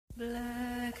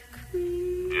Black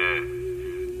Queen. Yeah.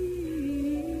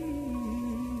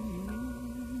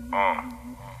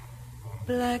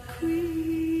 Black Queen.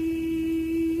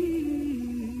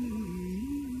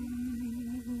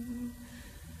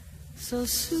 So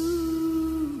soothing.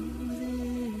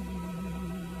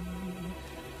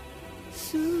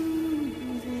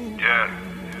 Soothing. Yeah.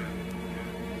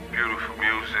 Beautiful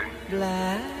music.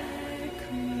 Black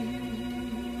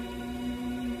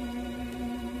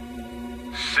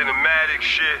cinematic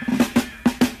shit.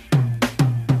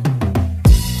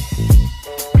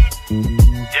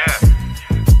 Yeah.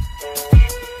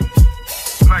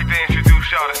 I'd like to introduce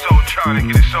y'all to Soultronik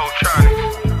and the Soultronik.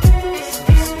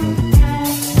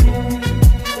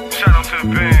 Shout out to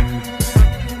the band.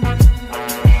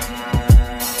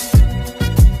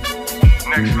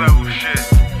 Next level shit.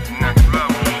 Next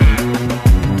level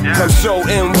shit. Yeah. I'm so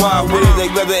NY with it,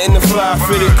 like leather in the fly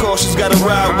fitted. Cautious, gotta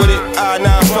ride with it,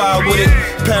 I-95 with it.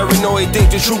 Paranoid, think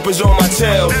the troopers on my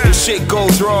tail. If shit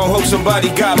goes wrong, hope somebody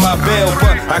got my bail.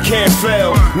 But I can't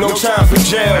fail, no time for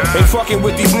jail. Ain't fucking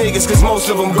with these niggas, cause most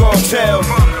of them gon' tell.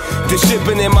 The shit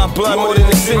been in my blood more than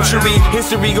a century.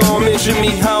 History gon' mention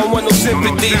me, I don't want no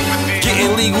sympathy.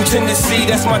 Getting legal Tennessee,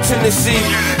 that's my tendency.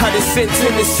 I just sent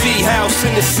Tennessee, house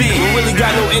in the sea. Really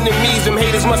got no enemies, them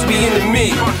haters must be into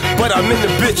me. But I'm in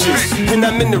the bitches, and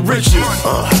I'm in the riches.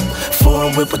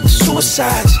 Foreign whip with the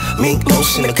suicides. Mink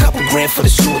lotion, a couple grand for the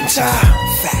suit and tie.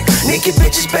 Facts. Naked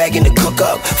bitches bagging the cook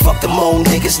up. Fuck them old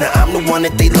niggas, now I'm the one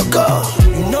that they look up.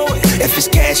 You know it. If it's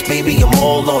cash, baby, I'm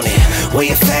all on it. Weigh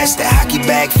it fast, the hockey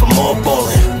bag for more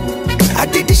ballin'. I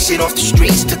did this shit off the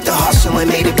streets, took the hustle and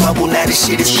made it bubble, now this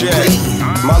shit is complete.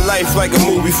 My life like a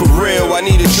movie for real, I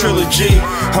need a trilogy.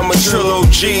 I'm a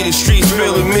trilogy, the streets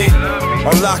feeling me.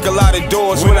 Unlock a lot of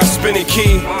doors when I spin a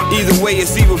key. Either way,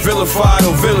 it's either vilified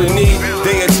or villainy.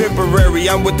 They are temporary,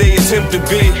 I'm what they attempt to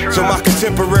be. So my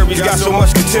contemporaries got so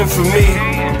much contempt for me.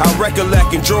 I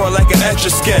recollect and draw like an extra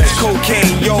sketch.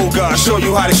 Cocaine yoga, I show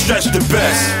you how to stretch the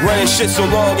best. Running shit so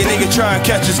long, a nigga try and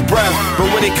catch his breath. But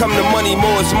when it come to money,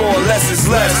 more is more, less is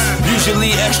less.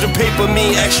 Usually extra paper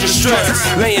mean extra stress.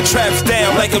 Laying traps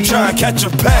down like I'm trying to catch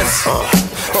a pest.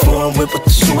 Foreign whip with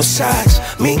the suicides.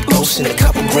 Mink lotion, a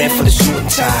couple grand for the suit and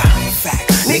tie.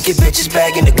 Facts. Naked bitches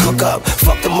bagging the cook up.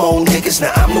 Fuck them old niggas,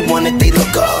 now I'm the one that they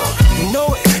look up. You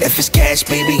know it. If it's cash,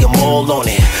 baby, I'm all on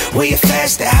it. Weigh it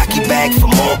fast, the hockey bag for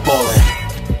more ballin'.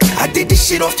 I did this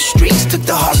shit off the streets, took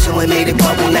the hustle and made it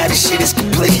bubble, now this shit is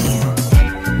complete.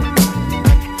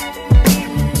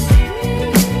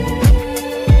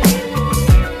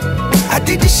 I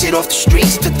did this shit off the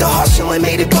streets, took the hustle and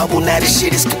made it bubble, now this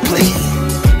shit is complete.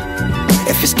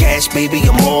 If it's cash, baby,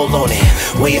 I'm all on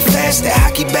it. Weigh it fast, the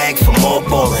hockey bag for more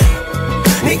ballin'.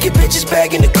 Naked bitches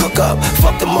bagging the cook up.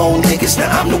 Fuck them old niggas, now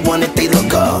I'm the one that they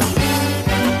look up.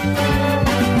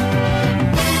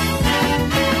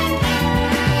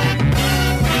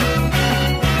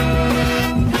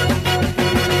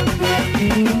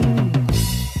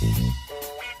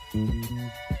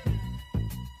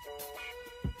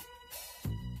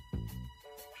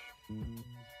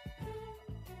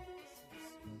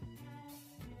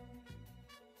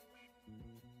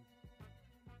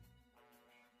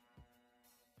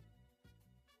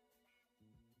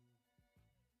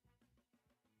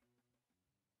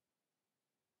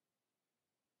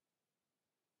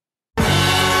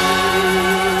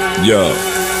 Yo,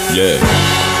 yeah.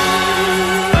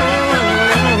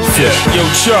 Yo,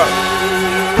 Chuck.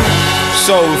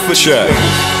 Soultronik.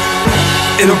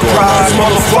 Enterprise,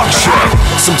 motherfucker.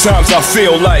 Sometimes I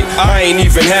feel like I ain't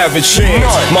even have a chance.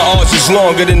 My arms is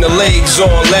longer than the legs on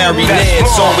Larry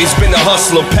Nance. Always been a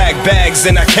hustler, pack bags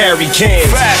and I carry cans.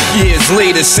 Years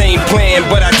later, same plan,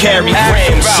 but I carry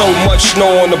grams. So much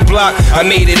snow on the block, I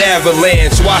made it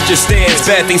avalanche. Watch your stance,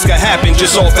 bad things can happen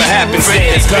just off the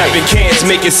happenstance. Clapping cans,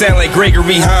 make it sound like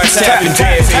Gregory Hines tapping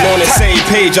dance. Ain't on the same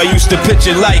page, I used to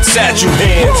picture like Satchel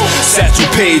hands. Satchel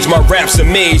Page, my raps are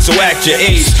made, so act your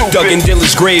age. Dug in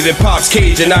Dilla's grave in Pop's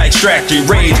cage and I extracted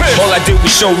rage. All I did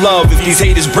was show love if these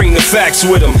haters bring the facts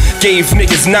with them. Gave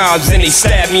niggas knobs and they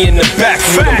stabbed me in the back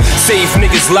with them. Save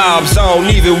niggas lives, I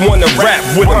don't even wanna rap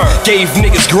with them. Gave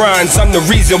niggas grinds, I'm the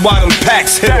reason why them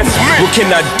packs hit them. What can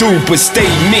I do but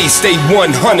stay me, stay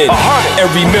 100. And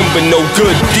remember no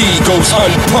good deed goes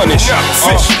unpunished.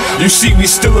 You see we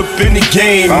still up in the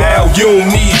game now. You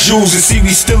don't need jewels and see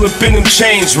we still up in them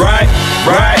chains, right?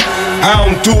 I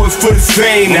don't do it for the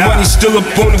fame, money still up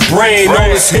on the brain. All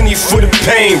this Henny for the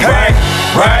pain, right?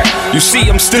 You see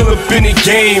I'm still up in the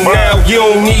game now. You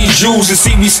don't need jewels and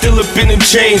see we still up in them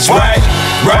chains, right?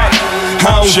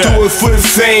 I don't do it for the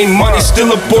fame. Money still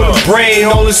up on the brain.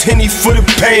 All this Henny for the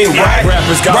pain, right?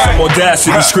 Rappers got some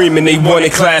audacity, screaming they want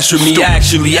to clash with me.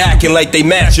 Actually acting like they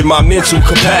matching my mental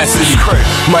capacity.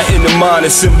 My inner mind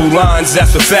is simple lines,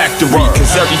 that's a factory.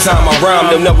 Cause every time I rhyme,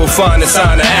 they'll never find a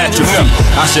sign of atrophy.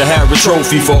 I should have a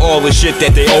trophy for all the shit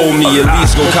that they owe me. At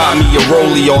least go cop me a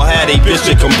rollie or had a bitch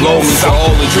that come blow me. For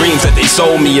all the dreams that they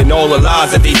sold me and all the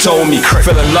lies that they told me.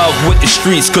 Fell in love with the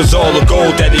streets cause all the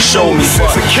gold that they showed me.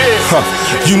 But,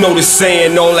 you know the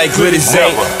saying, all that glitters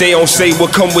ain't. They don't say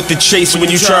what come with the chase when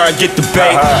you try and get the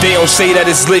bank. They don't say that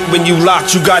it's lit when you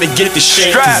locked, you gotta get the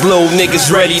shank. Cause little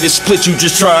niggas ready to split you,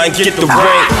 just try and get the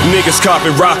rank. Niggas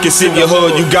copping rockets in your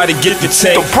hood, you gotta get the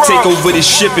tank. Take over this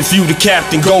ship if you the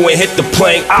captain, go and hit the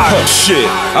plank. Shit,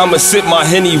 I'ma sip my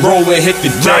Henny, roll and hit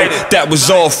the dank. That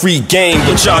was all free game,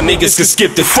 but y'all niggas can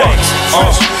skip the thanks.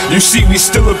 You see we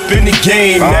still up in the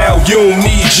game now. You don't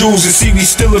need jewels to see we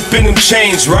still up in them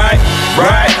chains, right?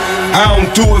 Right? I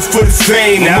don't do it for the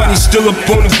fame. Money still up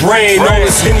on the brain. All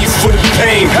this Henny for the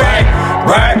pain, right?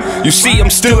 Right? You see I'm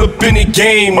still up in the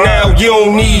game now. You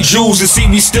don't need jewels to see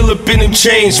we still up in them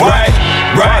chains, right?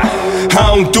 Right?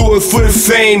 I don't do it for the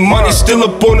fame. Money still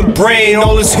up on the brain.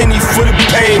 All this Henny for the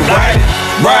pain, right?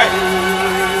 Right?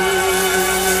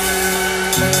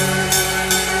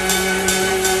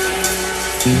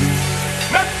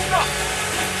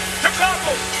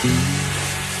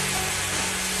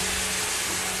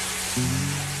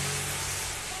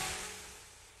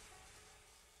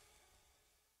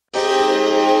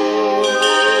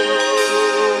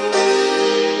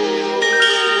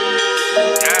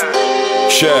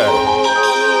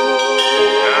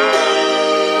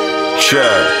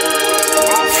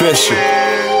 Fisher.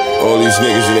 All these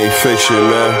niggas in ain't fiction,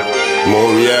 man. More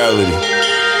reality.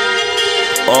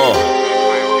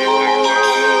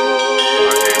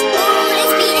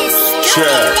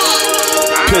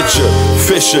 Picture,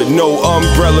 Fisher, no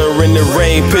umbrella in the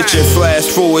rain. Picture, flash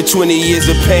forward 20 years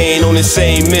of pain on the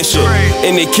same mission.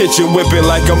 In the kitchen whipping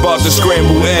like I'm about to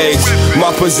scramble eggs.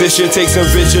 My position takes some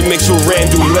vision mixed with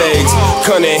Randall legs.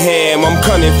 Cunningham, I'm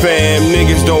cunning fam.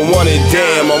 Niggas don't want it,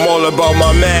 damn. I'm all about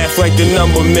my math like the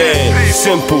number man.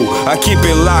 Simple, I keep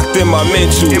it locked in my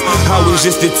mental. I was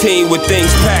just a teen with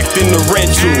things packed in the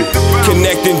rental.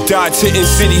 Connecting dots, hitting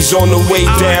cities on the way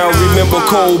down. Remember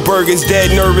cold burgers,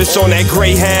 dead nervous on that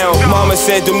Greyhound. Mama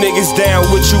said them niggas down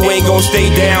with you ain't gon' stay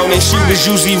down. And she was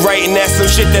usually writing that some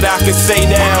shit that I could say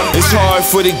now. It's hard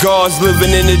for the guards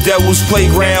living in the devil's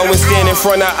playground. When stand in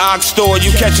front of Ox store, you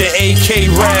catch an AK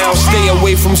round. Stay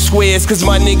away from squares cause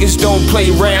my niggas don't play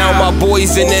round. My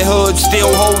boys in the hood still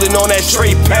holding on that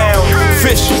straight pound.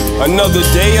 Fish, another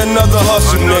day, another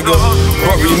hustle, nigga.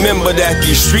 But remember that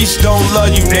these streets don't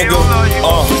love you, nigga.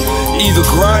 Either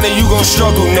grind or you gon'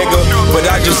 struggle, nigga. But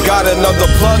I just got another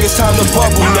plug, it's time to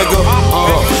bubble, nigga.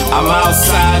 I'm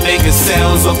outside making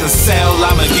sales off the cell,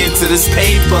 I'ma get to this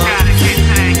paper.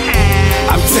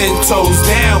 I'm 10 toes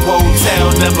down, won't tell,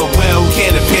 never will,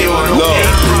 can't appear on no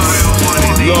papers.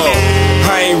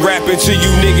 I ain't rapping to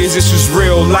you niggas, this was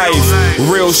real life.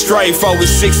 Real strife, I was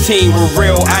 16 with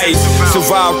real ice.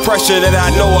 Survive pressure that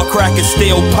I know I crack a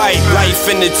steel pipe. Life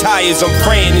in the tires, I'm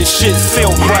praying this shit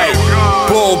feel right.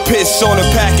 Bull piss on the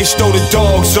package, throw the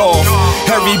dogs off.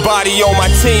 Everybody on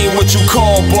my team, what you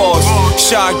call boss.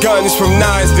 Shotguns from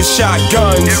 9s to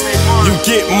shotguns. You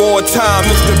get more time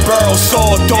if the barrel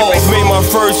sawed off. Made my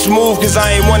first move cause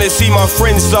I ain't wanna see my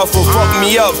friends suffer. Fucked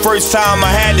me up, first time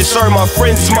I had to serve my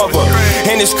friend's mother.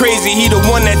 And it's crazy, he the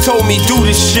one that told me do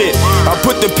this shit. I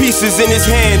put the pieces in his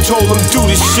hand, told him do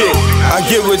this shit. I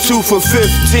give a 2 for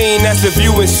 15, that's if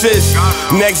you insist.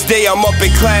 Next day I'm up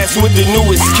in class with the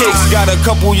newest kicks. Got a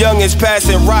couple youngins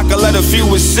passing rock, I let a few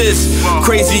assist.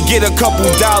 Crazy, get a couple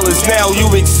dollars, now you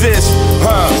exist.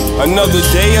 Another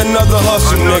day, another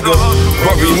hustle, nigga.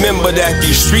 But remember that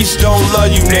these streets don't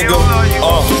love you, nigga.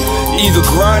 Either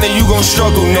grind or you gon'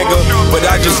 struggle, nigga. But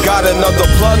I just got another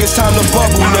plug, it's time to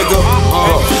bubble, nigga.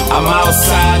 I'm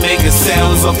outside making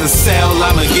sales off the cell,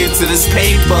 I'ma get to this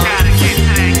paper.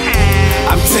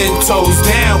 I'm 10 toes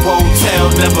down, won't tell,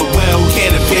 never will,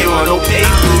 can't appear on no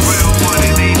papers.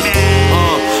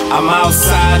 I'm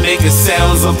outside making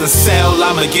sales off the cell,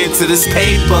 I'ma get to this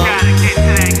paper.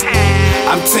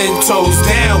 I'm 10 toes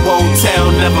down, won't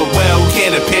tell, never will,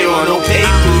 can't appear on no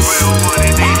papers.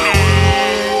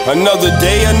 Another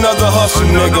day, another hustle,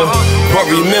 nigga. But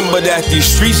remember that these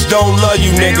streets don't love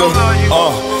you, nigga.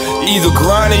 Either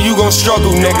grind or you gon'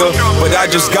 struggle, nigga. But I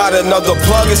just got another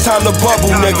plug, it's time to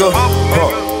bubble,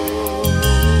 nigga.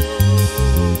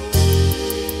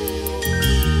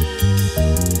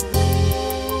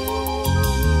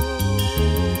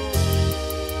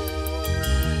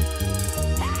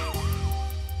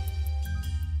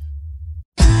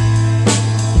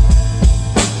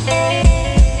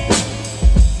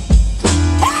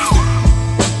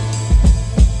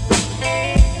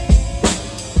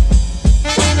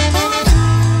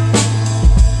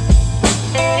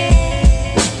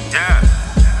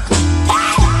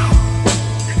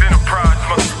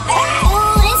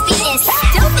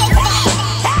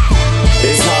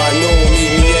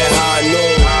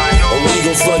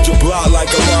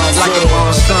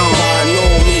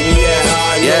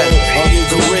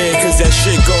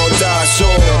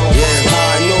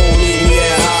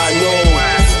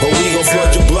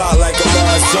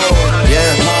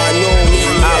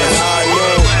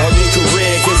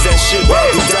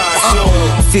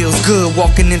 Feels good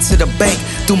walking into the bank.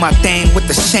 Do my thing with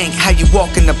the shank. How you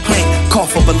walk in the plank?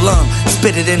 Cough up a lung.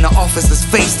 Spit it in the officer's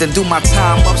face. Then do my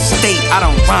time upstate. I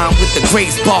don't rhyme with the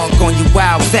greats. Bark on you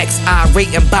wild vex.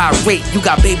 Irate and birate. You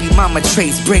got baby mama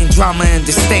traits. Bring drama and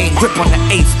disdain. Grip on the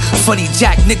 8th. Funny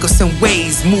Jack Nicholson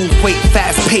ways. Move weight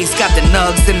fast pace. Got the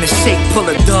nugs in the shake. Pull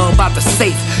a dub out the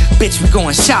safe. Bitch, we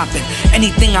going shopping.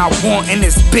 Anything I want in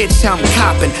this bitch, I'm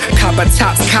copping. Copper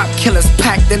tops, cop killers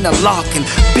packed in the locking.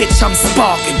 Bitch, I'm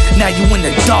sparking. Now you in the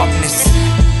darkness.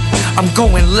 I'm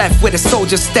going left with a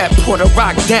soldier step. Pour the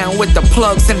rock down with the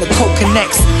plugs and the coke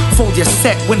connects. Fold your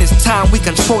set when it's time. We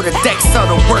control the deck. Sell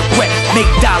the work wet. Make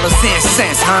dollars and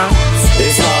cents, huh?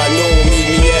 It's how I know.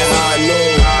 Meet me at how I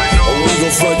know. Or we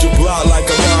gon' flood your block like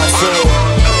a monsoon.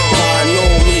 How I know.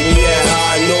 Meet me at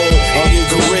how I know. I'll get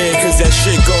career cause that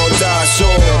shit gon' die soon.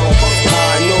 How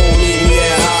I know. Meet me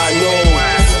at how I know.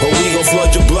 Or we gon'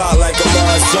 flood your block like a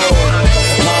monsoon.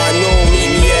 How I know.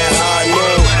 Meet me at how I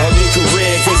know. I'll get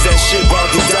career cause that shit bout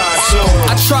to die soon.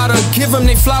 I try to give them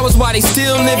they flowers while they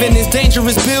still living. It's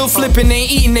dangerous bill flipping, they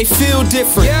eating, they feel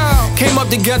different. Came up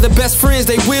together, best friends,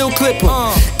 they will clip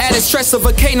them. Added stress of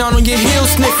a canine on your heel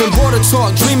sniffing. Border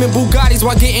talk, dreaming Bugattis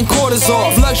while getting quarters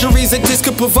off. Luxuries that this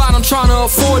could provide, I'm trying to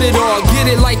afford it all. Get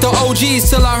it like the OGs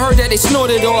till I heard that they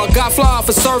snorted all. Got fly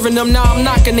for serving them, now I'm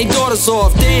knocking they daughters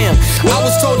off. Damn, I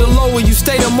was told the lower you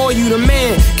stay, the more you the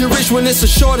man. Get rich when it's a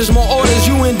shortage, more orders,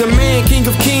 you in demand. King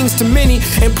of kings to many,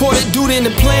 imported dude in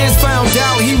the plans. Found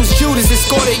out he was Judas,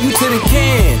 escorted you to the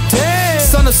can. Damn.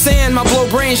 Son of sand, my blow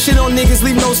brain shit on niggas,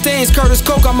 leave no stains. Curtis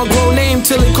Coke, I'ma grow name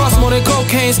till it costs more than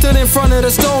cocaine. Stood in front of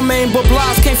the stone main, but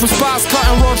blocks came from spots,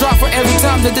 cutting raw drop for every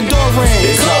time that the door rang.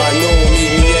 It's how I know,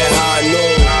 meet me at how I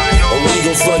know. Or we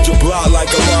gon' flood your block like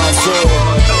a monsoon.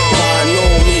 How I know,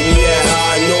 meet me at how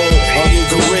I know. I'll get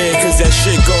career cause that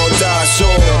shit gon' die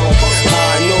soon. How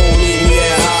I know, meet me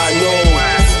at how I know.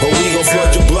 Or we gon'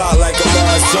 flood your block like a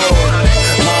monsoon.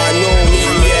 How I know, meet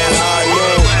me at how I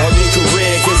know. I'll get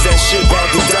career cause that shit bout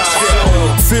to die soon.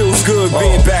 Feels good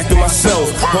being back to myself.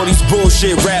 All these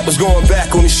bullshit rappers going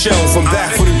back on the shelf. I'm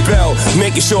back for the belt,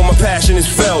 making sure my passion is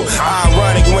felt.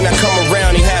 Ironic when I come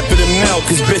around, they happy to melt.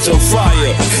 Cause bitch, I'm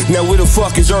fire. Now where the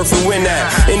fuck is Earth and Win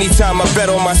at? Anytime I bet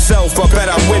on myself, I bet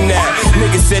I win that.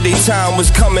 Niggas said they time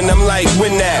was coming, I'm like,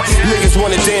 win that. Niggas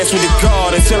wanna dance with the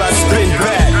guard until I spin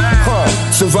back.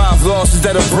 Survive losses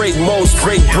that'll break most.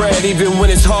 Break bread, even when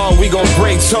it's hard, we gon'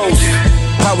 break toast.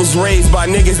 I was raised by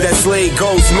niggas that slayed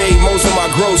ghosts. Made most of my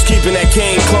gross, keeping that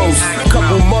cane close.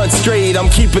 Couple months straight, I'm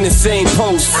keeping the same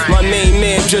post. My main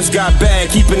man just got back,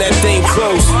 keeping that thing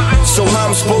close. So how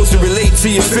I'm supposed to relate to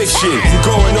your fiction? You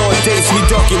going on dates, we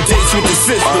ducking dates with the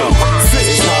system.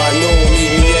 It's how I know,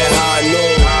 meet me at how I know.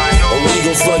 Or we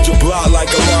gon' flood your block like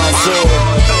a monsoon.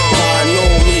 How I know,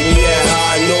 meet me at how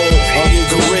I know. I'll get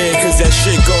career cause that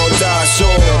shit gon' die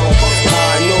soon. How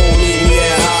I know, meet me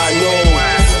at how I know.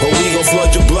 Or we gon'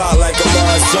 flood your block like a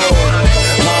monsoon.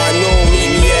 How I know, meet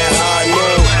me at how I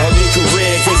know. I'll get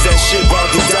career cause that shit bout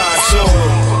to die soon.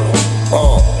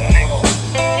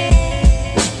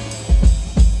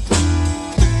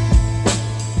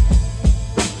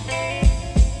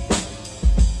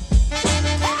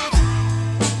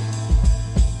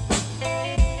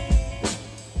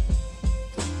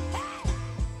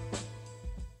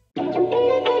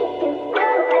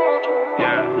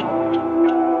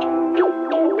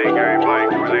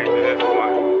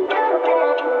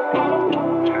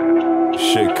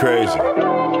 Shit crazy.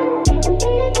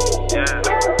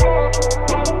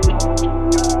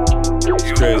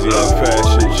 It's crazy how fast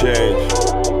shit change.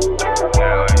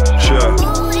 Sure.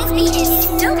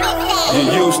 You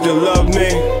used to love me.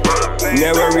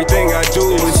 Now everything I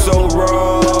do is so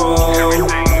wrong.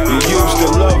 You used to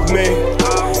love me.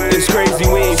 It's crazy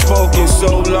we ain't spoken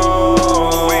so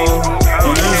long.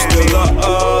 You used to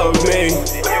love me.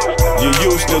 You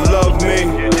used to love me.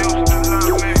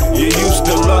 You used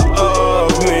to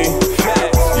love me.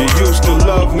 You used to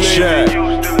love me.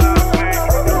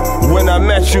 When I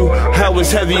met you, I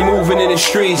was heavy moving in the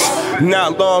streets.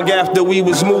 Not long after we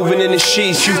was moving in the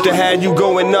sheets. Used to have you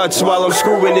going nuts while I'm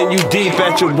screwing in you deep.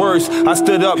 At your worst, I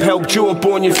stood up, helped you up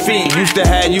on your feet. Used to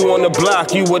have you on the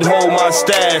block, you would hold my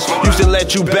stash. Used to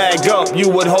let you bag up, you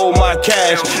would hold my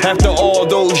cash. After all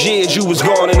those years, you was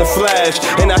gone in a flash.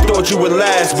 And I thought you would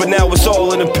last, but now it's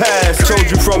all in the past. Told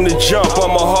you from the jump,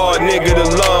 I'm a hard nigga to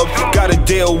love. Gotta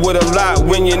deal with a lot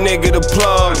when your nigga the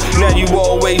plug. Now you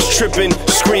always tripping,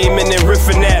 screaming and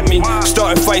riffing at me,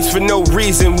 starting fights for no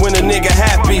reason when a nigga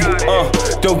happy.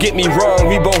 Don't get me wrong,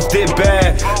 we both did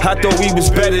bad. I thought we was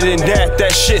better than that,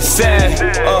 that shit sad.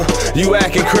 You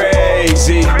acting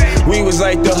crazy. We was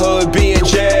like the hood being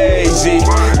Jay-Z.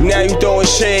 Now you throwing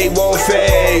shade, won't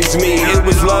faze me. It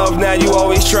was love, now you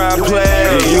always try and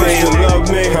play. You used to love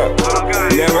me,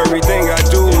 now everything I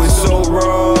do is so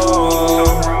wrong.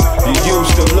 You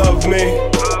used to love me.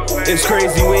 It's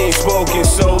crazy we ain't spoken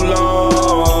so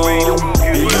long.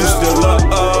 You used to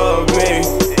love me.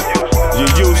 You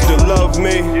used to love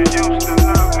me.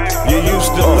 You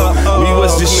used to love me. We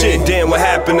was the shit, damn what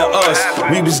happened to us.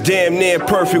 We was damn near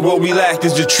perfect, what we lacked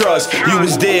is the trust. You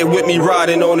was there with me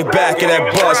riding on the back of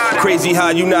that bus. Crazy how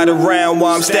you not around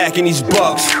while I'm stacking these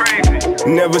bucks.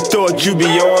 Never thought you'd be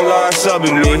online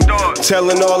subbing me,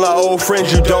 telling all our old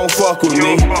friends you don't fuck with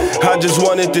me. I just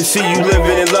wanted to see you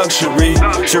living in luxury.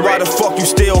 So why the fuck you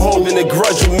still holding a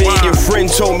grudge with me? Your friend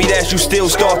told me that you still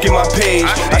stalking my page.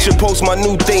 I should post my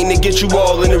new thing to get you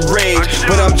all in a rage,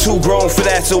 but I'm too grown for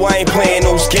that, so I ain't playing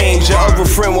those games. Your other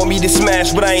friend want me to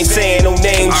smash, but I ain't saying no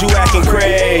names. You acting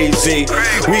crazy.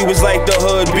 We was like the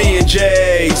hood being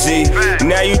Jay-Z.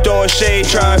 Now you throwing shade,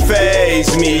 trying to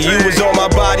phase me. You was on my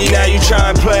body, now you try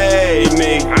and play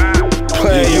me.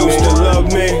 You used to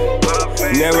love me.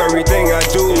 Now everything I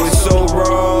do is so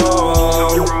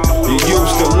wrong. You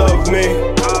used to love me.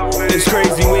 It's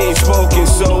crazy we ain't spoken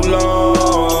so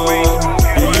long.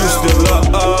 You used to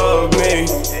love me.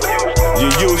 You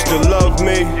used to love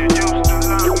me.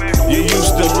 You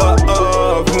used to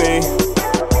love me.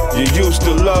 You used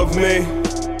to love me.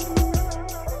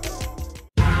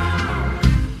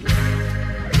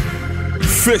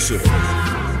 Fisher.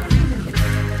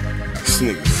 This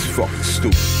nigga's fucking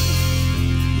stupid.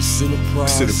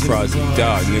 Surprise and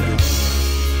die, nigga.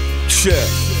 Check.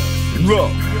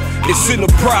 Look. It's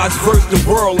Enterprise versus the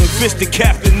world, and Fish the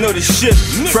captain of the ship.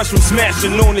 Fresh from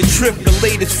smashing on the trip, the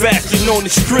latest fashion on the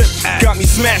strip. Got me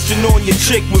smashing on your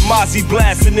chick with Mozzie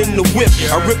blasting in the whip.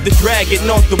 I ripped the dragon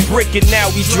off the brick and now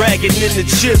we dragging in the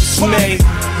chips, man.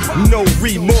 No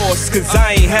remorse, cause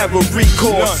I ain't have a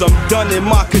recourse. I'm done in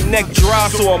my connect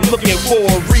drive, so I'm looking for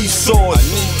a resource.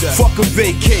 Fuck a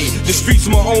vacay, the streets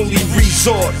my only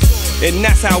resort. And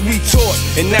that's how we taught,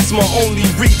 and that's my only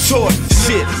retort.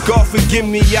 Shit, God forgive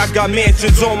me, I got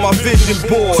mansions on my vision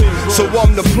board. So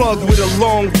I'm the plug with a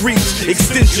long reach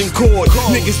extension cord.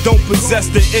 Niggas don't possess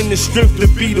the inner strength to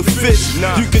be the fish.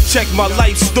 You can check my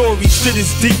life story, shit is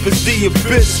deep as the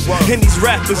abyss. And these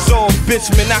rappers all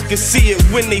bitch, man, I can see it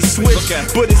when they switch.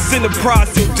 But it's Enterprise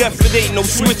till death, it ain't no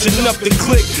switching up the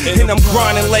click. And I'm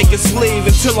grinding like a slave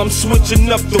until I'm switching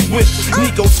up the whip.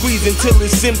 Nico squeezing till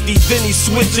it's empty, then he's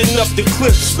switching up the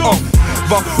clips.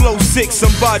 By flow 6,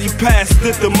 somebody passed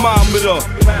the thermometer.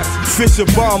 Fisher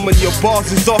bomber, your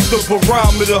bars is off the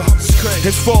barometer.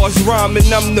 As far as rhyming,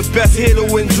 I'm the best hitter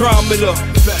Andromeda.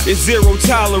 It's zero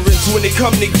tolerance when it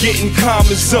come to getting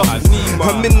comments up.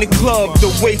 I'm in the club,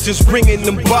 the waitress bringing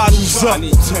them bottles up.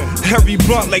 Every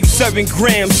blunt like 7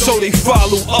 grams, so they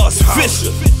follow us.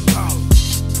 Fisher.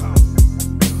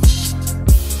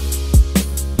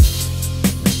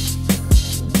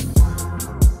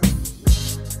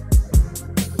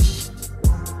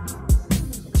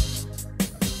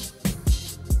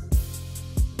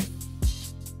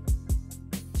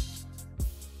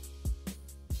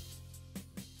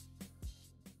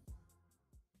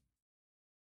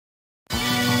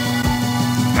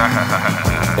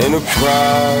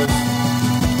 Enterprise.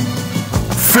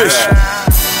 Fish.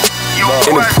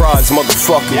 Enterprise,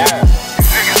 motherfucker.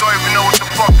 Niggas don't even know what the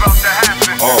fuck about to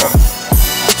happen.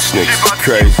 This nigga's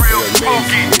crazy.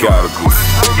 Gotta be.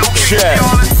 Check.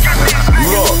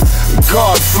 Look.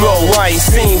 God flow, I ain't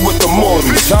seen with the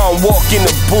mortals. I don't walk in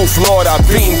the booth, Lord, I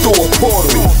beam through a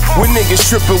portal. When niggas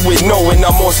tripping with knowing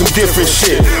I'm on some different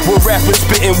shit. When rappers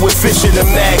spitting with Fisher the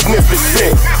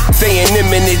magnificent. They in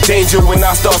imminent danger when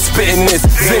I start spitting this.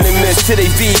 Venomous to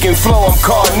they vegan flow, I'm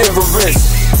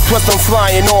carnivorous. Plus I'm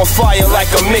flying on fire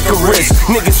like a Icarus.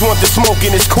 Niggas want the smoke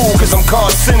and it's cool cause I'm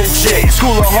carcinogenic.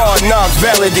 School of hard knocks,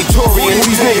 valedictorian,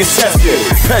 these niggas tested.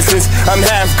 Peasants, I'm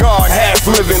half God, half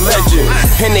living legend.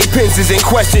 And they pins is in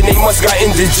question, they must got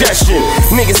indigestion.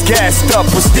 Niggas gassed up,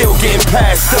 but still getting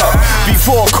passed up.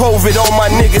 Before COVID, all my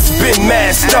niggas been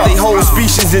masked up. They whole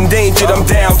species endangered, I'm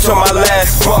down to my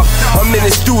last buck. I'm in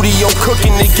the studio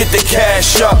cooking to get the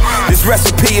cash up. This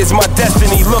recipe is my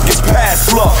destiny, look, it's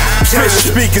past luck. Switch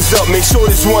the speakers up, make sure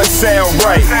this one sound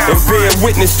right. And bear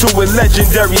witness to a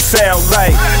legendary sound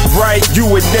like. Right, you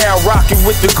are now rocking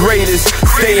with the greatest.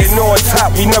 Staying on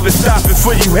top, we never stopping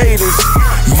for you haters.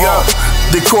 Yo.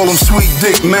 They call him Sweet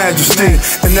Dick Majesty.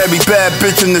 And every bad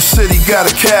bitch in the city got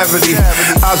a cavity.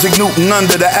 Isaac Newton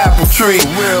under the apple tree.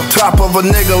 Top of a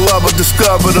nigga lover,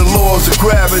 discover the laws of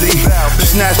gravity.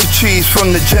 Snatch the cheese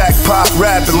from the jackpot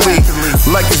rapidly.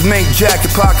 Like his mink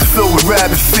jacket pockets filled with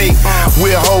rabbit feet.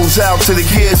 Wear hoes out till the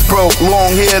gears broke.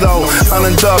 Long hair though,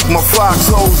 ununducked, my fox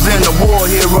hoes in a war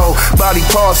hero. Body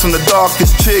parts from the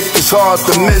darkest chick, it's hard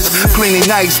to miss. Cleaning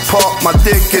nice, park my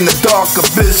dick in the dark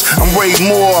abyss. I'm way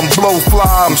more, I'm blow fly,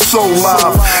 I'm so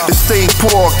live. It stay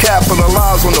poor,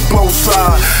 capitalize on the blow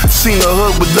side. Seen a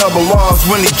hood with double R's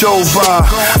when he drove by.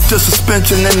 Just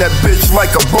suspension in that bitch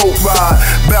like a boat ride.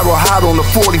 Barrel hot on the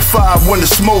 45 when the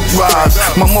smoke rise.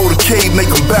 My motorcade make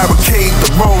them barricade the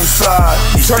roadside.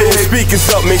 Turn the speakers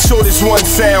up, make sure this one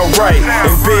sound right.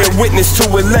 And bear witness to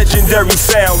a legendary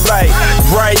sound like.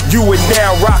 Right, you are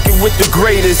now rocking with the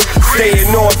greatest.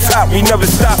 Staying on top, we never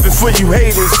stopping for you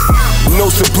haters. No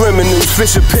subliminals,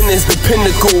 Fisher pen is the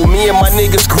pinnacle. Me and my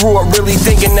niggas grew up really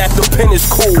thinking that the pen is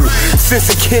cool.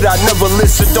 Since a kid I never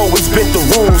listened, always bent the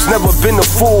rules. Never been a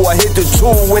fool, I hit the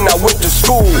tool when I went to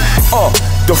school.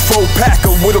 The full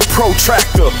Paka with a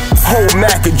protractor. Whole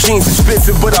Mac of jeans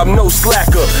expensive, but I'm no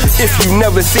slacker. If you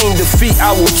never seen defeat,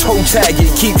 I will toe tag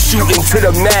it. Keep shooting to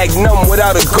the magnum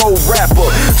without a gold rapper.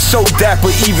 So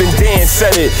dapper, even Dan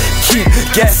said it. Keep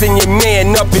gassing your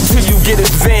man up until you get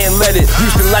his van, let it.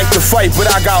 Used to like to fight, but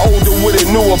I got older with a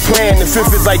newer plan. The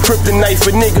fifth is like kryptonite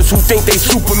for niggas who think they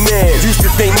Superman. Used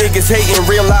to think niggas hating,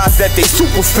 realize that they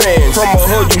super fans. From a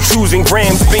hood, you choosing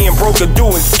grams, being broke or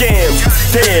doing scams.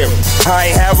 Damn,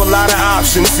 I ain't have a lot of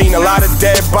options, seen a lot of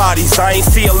dead bodies. I ain't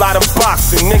see a lot of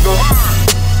boxing, nigga.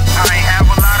 I ain't have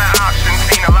a lot of options,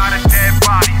 seen a lot of dead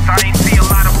bodies. I ain't see a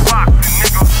lot of boxing,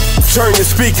 nigga. Turn the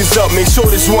speakers up, make sure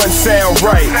this one sound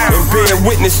right. And bear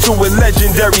witness to a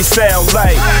legendary sound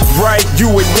like. Right, you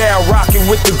are now rocking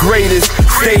with the greatest.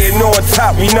 Staying on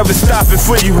top, we never stopping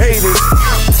for you haters.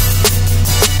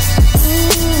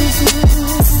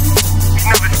 We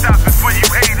never stopping for you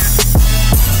haters.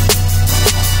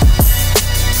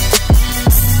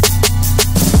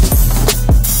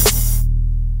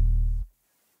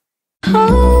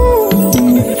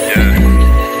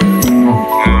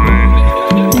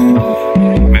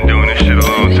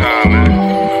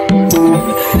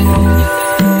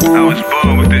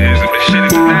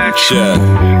 Yeah.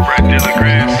 Red dealer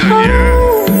grandson, yeah.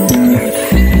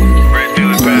 Red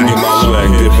dealer grandson. Get my swag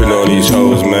dipping on these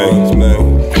hoes, man.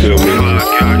 Feel me?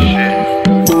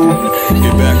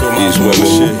 Get back on these women,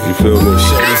 shit. You feel me?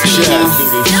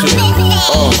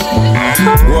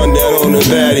 Run down on the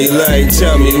baddie like,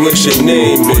 tell me what's your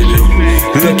name, baby.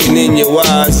 Looking in your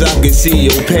eyes, I can see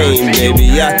your pain,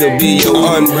 baby. I could be your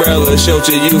umbrella,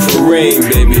 shelter you from rain,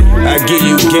 baby. I give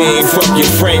you game, fuck your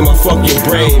frame, I fuck your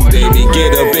brain, baby.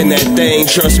 Get up in that thing,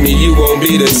 trust me, you won't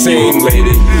be the same,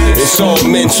 lady. It's all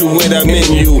mental when I'm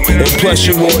in you, and plus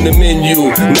you on the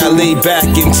menu. Now lay back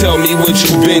and tell me what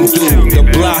you've been through. The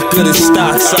block of the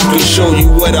stocks, I can show you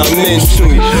what I'm into.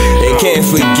 And can't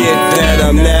forget that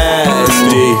I'm nasty.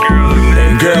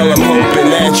 Girl, I'm hoping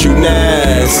that you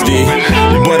nasty,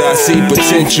 but I see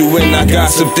potential and I got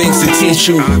some things to teach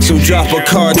you. So drop a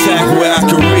contact where I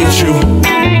can reach you.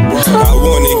 I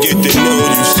wanna get to know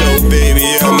you, so baby,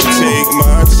 I'ma take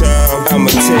my time.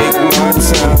 I'ma take my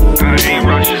time. I ain't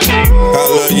rushing. I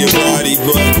love your body,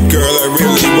 but girl, I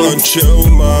really want your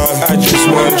mind. I just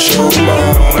want your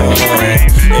mind.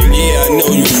 And yeah, I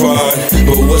know you fine,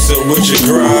 but what's up with your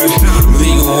grind?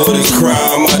 Legal what is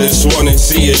crime, I just wanna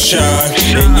see it shine.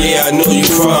 And yeah, I know you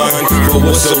fine, but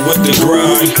what's up with the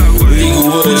grind?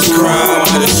 Legal what is crime,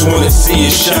 I just wanna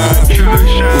see it shine.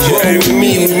 Roll with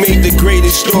me, we made the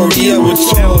greatest story ever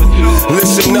told.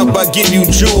 Listen up, I give you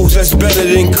jewels, that's better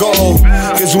than gold.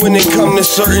 Cause when it come to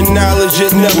certain knowledge,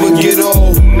 it never get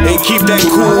old. And keep that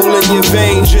cool in your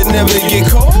veins, you never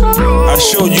get cold. I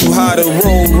show you how to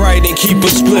roll right and keep a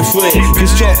split lit.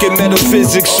 Cause talking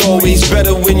metaphysics always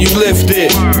better when you lift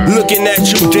it. Looking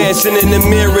at you dancing in the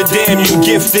mirror, damn you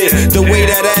gifted. The way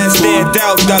that ass stand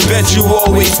out, I bet you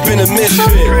always been a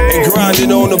misfit. And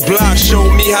grinding on the block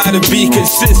showed me how to be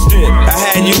consistent. I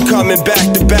had you coming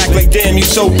back to back like damn you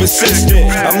so persistent.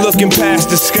 I'm looking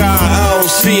past the sky, I don't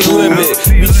see a limit.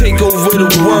 We take over the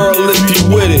world if you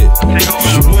with it.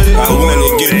 I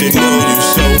wanna get to know you,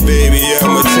 so baby,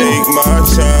 I'ma take my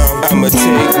time. I'ma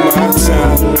take my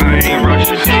time. I ain't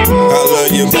rushing. I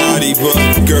love your body, but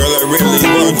girl, I really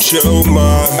want your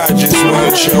mind. I just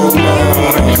want your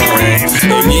mind.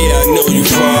 And yeah, I know you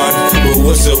fine, but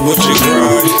what's up with your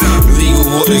grind? Legal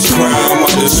what is crime, I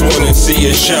just wanna see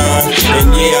it shine. And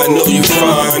yeah, I know you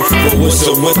fine, but what's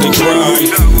up with the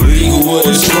grind? Legal what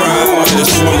is crime, I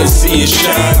just wanna see it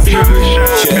shine.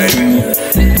 Yeah.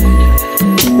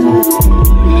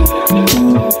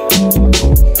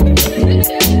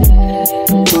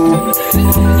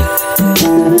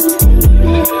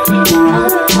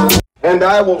 and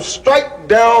I will strike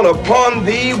down upon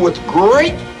thee with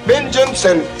great vengeance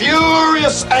and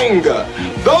furious anger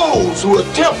those who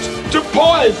attempt to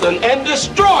poison and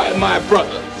destroy my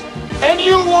brothers. And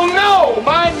you will know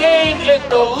my name is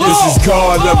the Lord. This is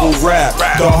God level rap.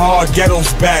 The hard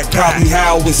ghetto's back. Probably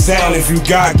how it would sound if you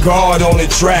got God on the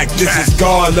track. This is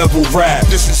God level rap.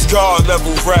 This is God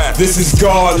level rap. This is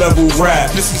God level rap.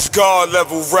 This is God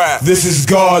level rap. This is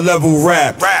God level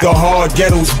rap. The hard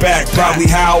ghetto's back. Probably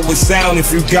how it would sound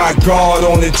if you got God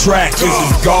on the track. This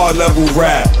is God level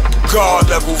rap. God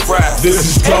level rap. This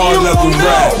is God level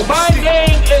rap. My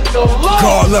name is the Lord.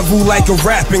 God level like a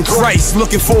rapping Christ,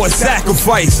 looking for a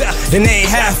sacrifice, and they ain't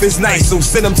half as nice, so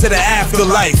send them to the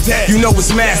afterlife. You know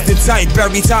it's master type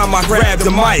every time I grab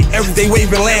the mic. They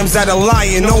waving lambs at a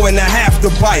lion, knowing I have to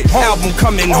bite. Album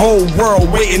coming, whole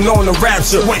world waiting on the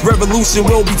rapture. Revolution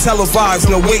will be televised,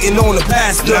 no waiting on the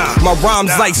pastor. My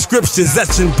rhymes like scriptures,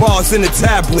 etching bars in the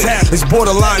tablet. It's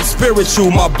borderline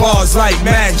spiritual, my bars like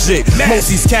magic. Most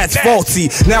these cats faulty,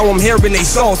 now I'm hearing they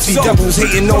salty. Devils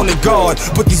hating on the God,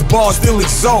 but these bars still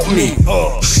exalt me.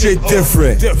 Shit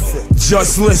different,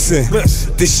 just listen.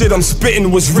 The shit I'm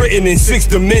spitting was written in 6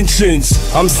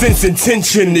 dimensions. I'm sensing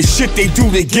tension, the shit they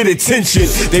do to get attention.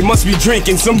 They must be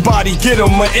drinking, somebody get them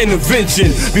an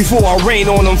intervention. Before I rain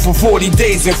on them for 40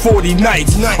 days and 40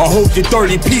 nights. I hope the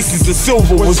 30 pieces of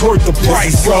silver was worth the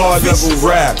price. God level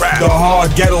rap, the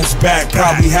hard ghetto's back.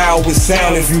 Probably how it would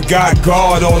sound if you got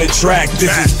God on the track.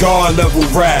 This is God level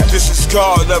rap. This is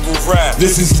God level rap.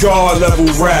 This is God level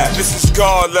rap. This is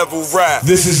God level rap.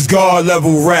 This is God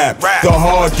level rap. The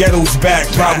hard ghetto's back.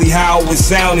 Probably how it would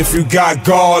sound if you got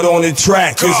God on the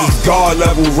track. This is God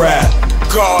level rap.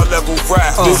 God level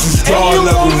rap. This is God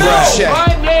level rap.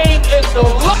 My name is the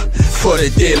Lord. For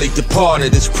the dearly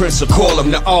departed, this Prince will call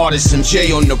him the artist. And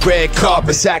Jay on the red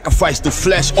carpet, sacrifice the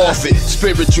flesh off it.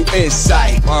 Spiritual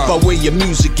insight, but when your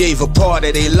music gave a part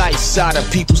of their life, side of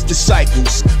people's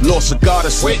disciples. Lost a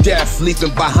goddess with death, leaving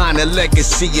behind a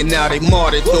legacy, and now they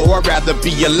martyred. Though I'd rather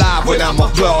be alive when I'm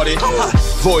applauded.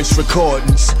 Voice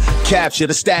recordings capture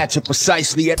the stature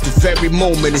precisely at the very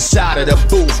moment inside of the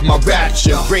booth. My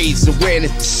rapture raise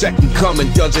awareness. The second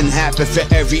coming doesn't happen for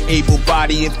every able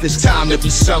body. If it's time to be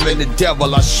summoned, the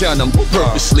devil, I shun them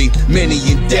purposely. Many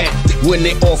in debt when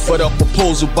they offer the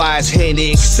proposal by his hand,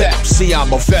 they accept. See,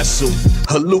 I'm a vessel,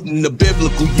 halluting the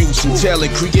biblical use and telling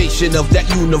creation of that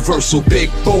universal big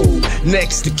boom.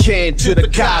 Next to can to the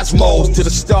cosmos, to the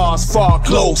stars far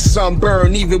close.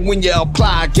 Sunburn even when you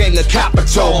apply a gang of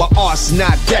Capitol. My art's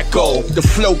not deco, the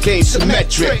flow game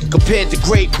symmetric. Compared to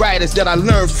great writers that I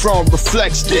learned from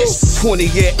reflects this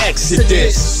 20-year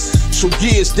exodus. So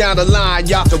years down the line,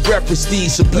 y'all can reference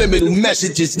these subliminal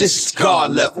messages. This is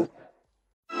God level.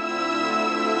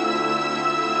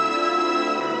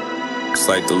 It's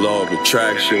like the law of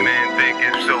attraction. Man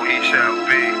thinketh, so he shall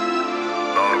be.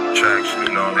 Law of attraction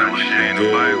and all that shit in the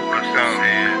Bible or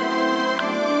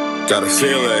something. Gotta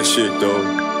feel that shit though.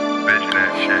 Picture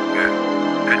that shit, man.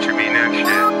 Picture me next shit.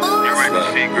 You write the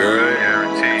secret,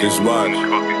 guarantee. Just watch.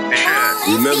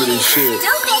 Remember this shit.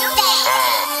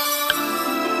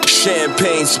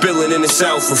 Champagne spilling in the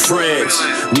south of France.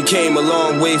 We came a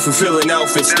long way from filling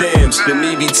outfit stamps. The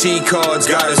EBT cards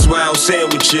got us wild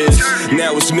sandwiches.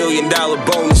 Now it's $1 million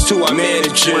bonus to our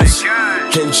managers.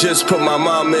 Can just put my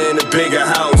mama in a bigger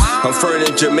house. I'm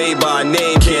furniture made by a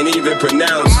name can't even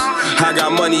pronounce. I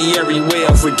got money everywhere,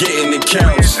 I'm forgetting the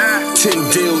counts. 10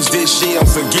 deals this year, I'm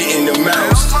forgetting the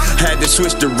mouse. Had to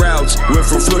switch the routes, went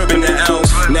from flipping the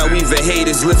ounce. Now even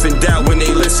haters lifting doubt when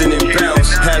they listen and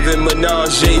bounce. Having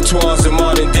menage a trois and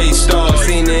modern day stars.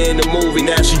 Seen her in the movie,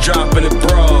 now she dropping a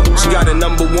bra. She got a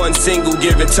 #1 single,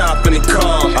 giving top in the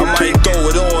car. I might throw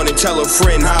it on and tell a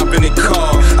friend hop in the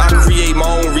car. I create my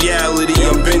own reality,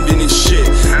 I'm bending this shit.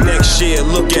 Next year,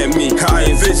 look at me, I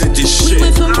envision this shit. We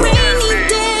went from rainy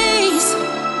days,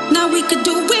 now we could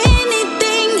do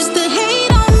anything. Used to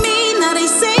hate on me, now they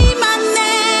say my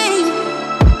name.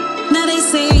 Now they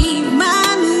say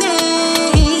my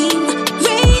name.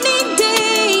 Rainy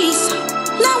days,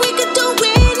 now we could do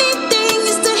anything.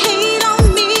 Used to hate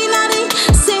on me, now they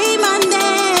say my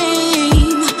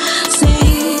name.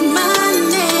 Say my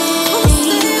name.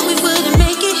 Who said we wouldn't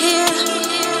make it here?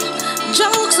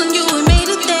 Jokes on you, we made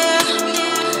it there.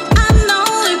 I know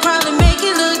they probably make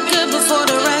it look good before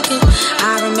the record.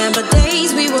 I remember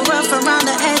days we were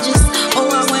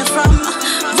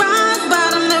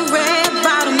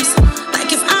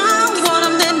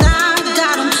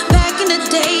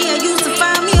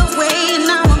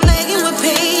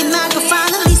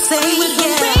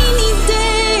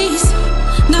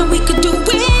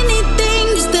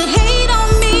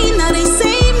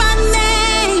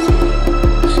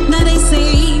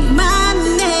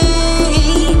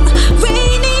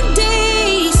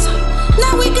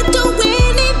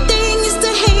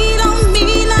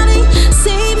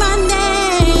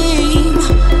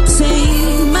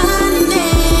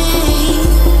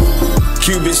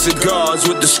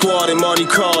started Monte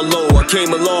Carlo. I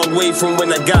came a long way from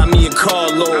when I got me a car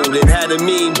loan and had a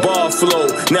mean bar flow.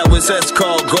 Now it's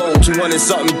escargot, 200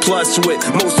 something plus with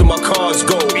most of my cars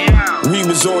go. We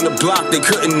was on the block, they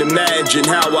couldn't imagine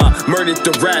how I murdered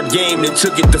the rap game and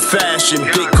took it to fashion.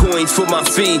 Bitcoin for my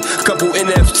fee, couple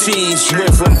NFTs.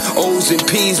 Went from O's and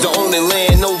P's to owning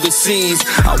land overseas.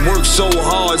 I work so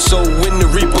hard, so when the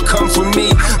reaper come for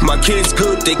me, my kids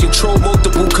good, they control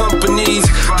multiple companies.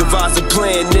 Devise a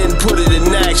plan, then put it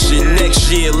in action.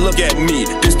 Next year, look at me,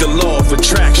 this the law of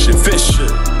attraction.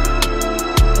 Fisher.